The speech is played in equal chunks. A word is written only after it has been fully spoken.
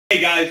Hey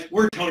guys,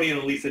 we're Tony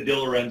and Elisa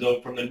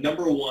DiLorenzo from the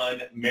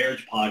 #1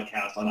 marriage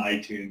podcast on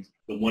iTunes,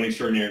 the One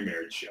Extraordinary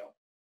Marriage Show.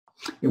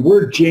 And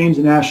we're James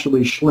and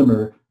Ashley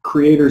Schlimmer,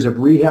 creators of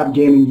Rehab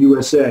Gaming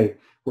USA,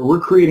 where we're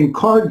creating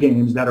card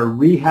games that are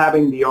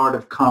rehabbing the art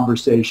of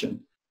conversation.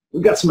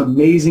 We've got some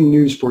amazing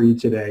news for you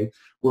today,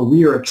 where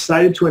we are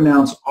excited to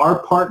announce our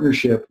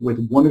partnership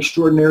with One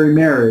Extraordinary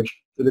Marriage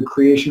for the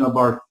creation of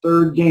our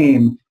third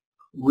game,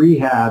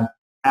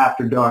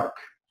 Rehab-after Dark.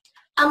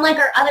 Unlike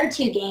our other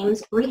two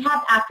games,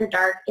 Rehab-after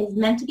Dark is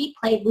meant to be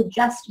played with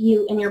just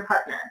you and your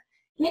partner,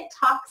 and it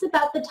talks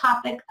about the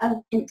topic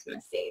of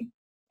intimacy.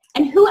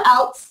 And who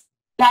else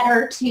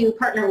better to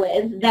partner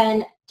with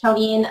than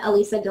Tony and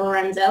Elisa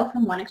DiLorenzo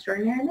from One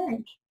Extraordinary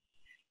Marriage?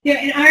 You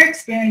know, in our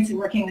experience in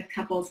working with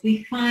couples,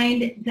 we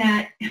find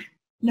that,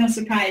 no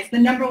surprise, the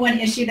 #1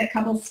 issue that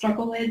couples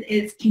struggle with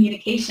is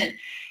communication.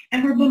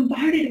 And we're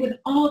bombarded with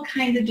all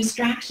kinds of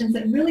distractions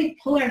that really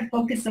pull our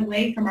focus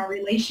away from our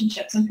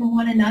relationships and from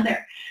one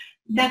another.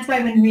 That's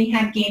why when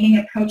Rehab Gaming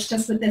approached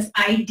us with this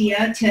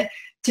idea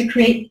to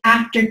create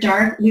After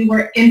Dark, we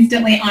were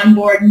instantly on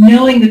board,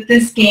 knowing that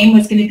this game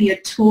was going to be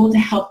a tool to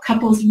help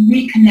couples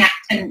reconnect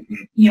and,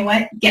 you know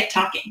what, get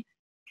talking.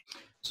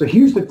 So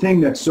here's the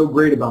thing that's so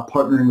great about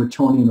partnering with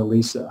Tony and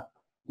Elisa.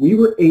 We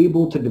were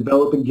able to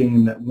develop a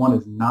game that, one,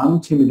 is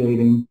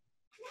non-intimidating,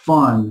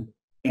 fun,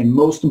 and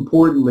most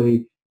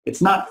importantly, it's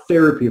not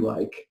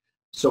therapy-like.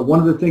 So one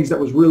of the things that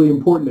was really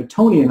important to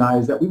Tony and I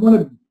is that we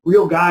wanted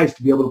real guys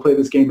to be able to play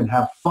this game and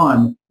have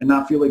fun and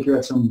not feel like you're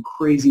at some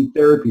crazy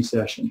therapy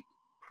session.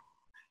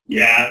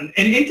 Yeah, and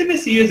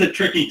intimacy is a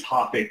tricky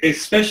topic,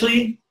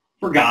 especially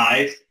for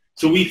guys.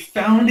 So we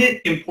found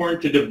it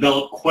important to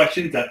develop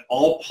questions that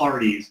all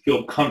parties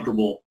feel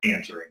comfortable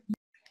answering.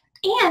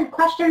 And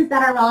questions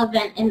that are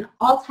relevant in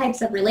all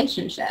types of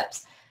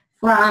relationships,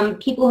 from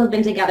people who have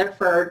been together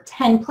for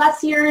 10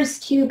 plus years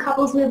to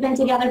couples who have been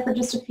together for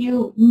just a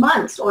few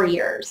months or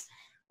years.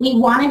 We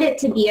wanted it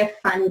to be a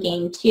fun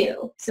game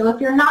too. So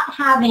if you're not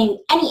having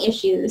any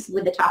issues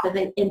with the topic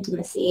of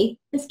intimacy,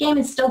 this game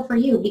is still for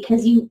you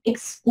because you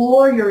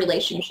explore your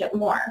relationship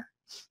more.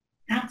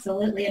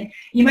 Absolutely. And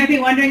you might be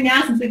wondering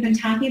now, since we've been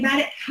talking about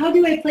it, how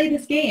do I play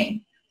this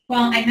game?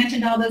 Well, I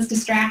mentioned all those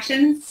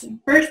distractions.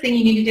 First thing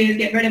you need to do is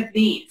get rid of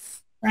these.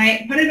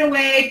 Right? Put it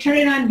away, turn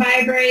it on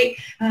vibrate,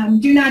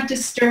 do not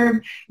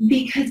disturb,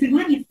 because we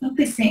want you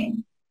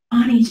focusing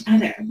on each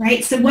other,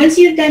 right? So once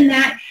you've done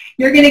that,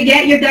 you're going to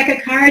get your deck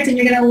of cards and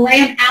you're going to lay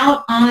them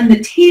out on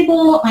the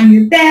table, on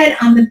your bed,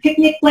 on the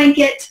picnic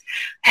blanket,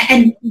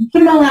 and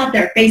put them all out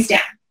there, face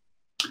down.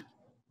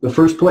 The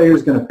first player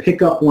is going to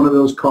pick up one of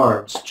those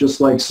cards,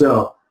 just like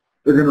so.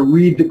 They're going to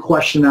read the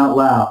question out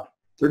loud.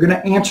 They're going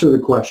to answer the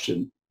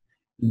question.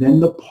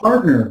 Then the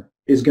partner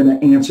is going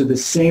to answer the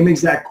same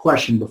exact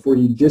question before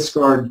you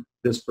discard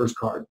this first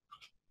card.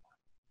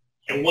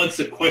 And once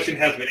the question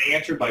has been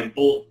answered by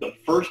both the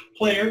first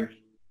player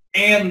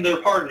and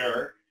their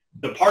partner,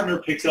 the partner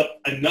picks up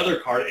another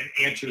card and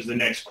answers the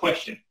next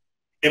question.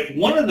 If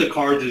one of the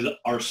cards is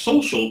our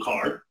social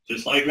card,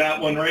 just like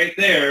that one right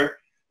there,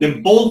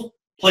 then both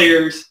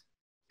players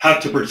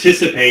have to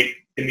participate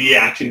in the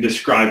action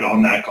described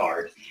on that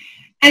card.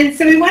 And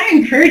so we want to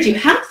encourage you,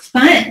 have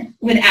fun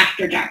with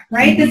After Dark,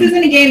 right? This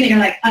isn't a game that you're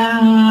like,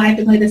 oh, I have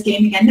to play this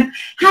game again. No,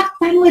 have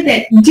fun with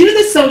it. Do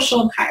the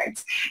social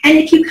cards. And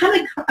if you come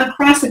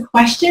across a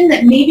question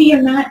that maybe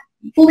you're not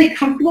fully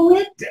comfortable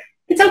with,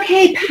 it's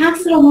okay,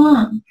 pass it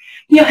along.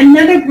 You know,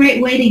 another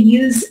great way to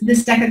use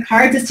this deck of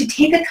cards is to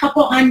take a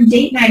couple on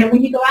date night or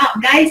when you go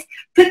out. Guys,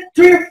 put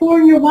 3 or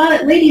 4 in your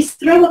wallet. Ladies,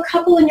 throw a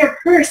couple in your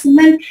purse. And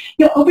then,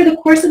 you know, over the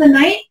course of the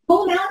night,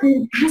 pull them out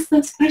and ask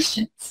those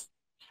questions.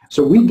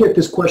 So we get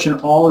this question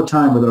all the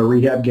time with our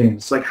rehab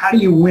games. It's like, how do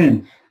you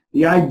win?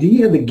 The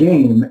idea of the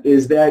game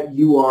is that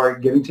you are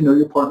getting to know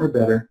your partner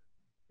better.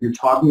 You're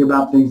talking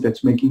about things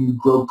that's making you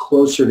grow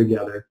closer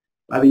together.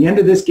 By the end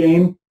of this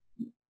game,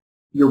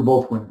 you're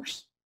both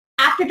winners.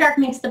 After Dark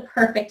makes the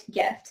perfect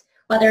gift,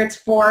 whether it's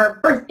for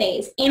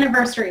birthdays,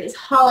 anniversaries,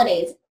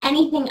 holidays,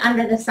 anything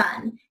under the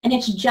sun, and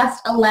it's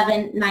just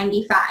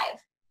 $11.95.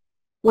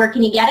 Where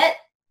can you get it?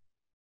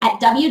 At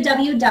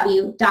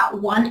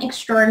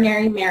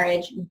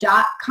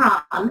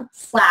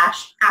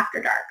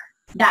www.oneextraordinarymarriage.com/afterdark.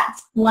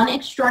 That's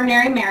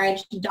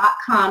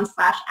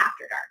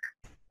oneextraordinarymarriage.com/afterdark.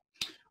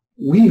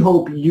 We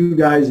hope you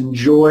guys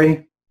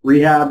enjoy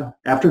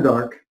Rehab-after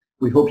Dark.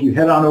 We hope you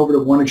head on over to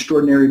One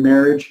Extraordinary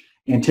Marriage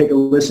and take a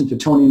listen to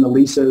Tony and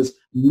Elisa's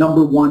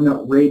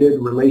 #1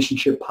 rated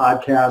relationship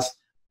podcast,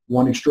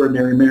 One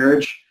Extraordinary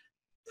Marriage.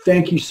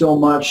 Thank you so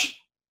much.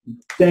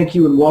 Thank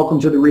you and welcome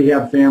to the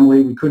Rehab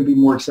family. We couldn't be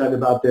more excited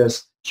about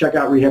this. Check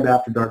out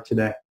Rehab-after Dark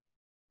today.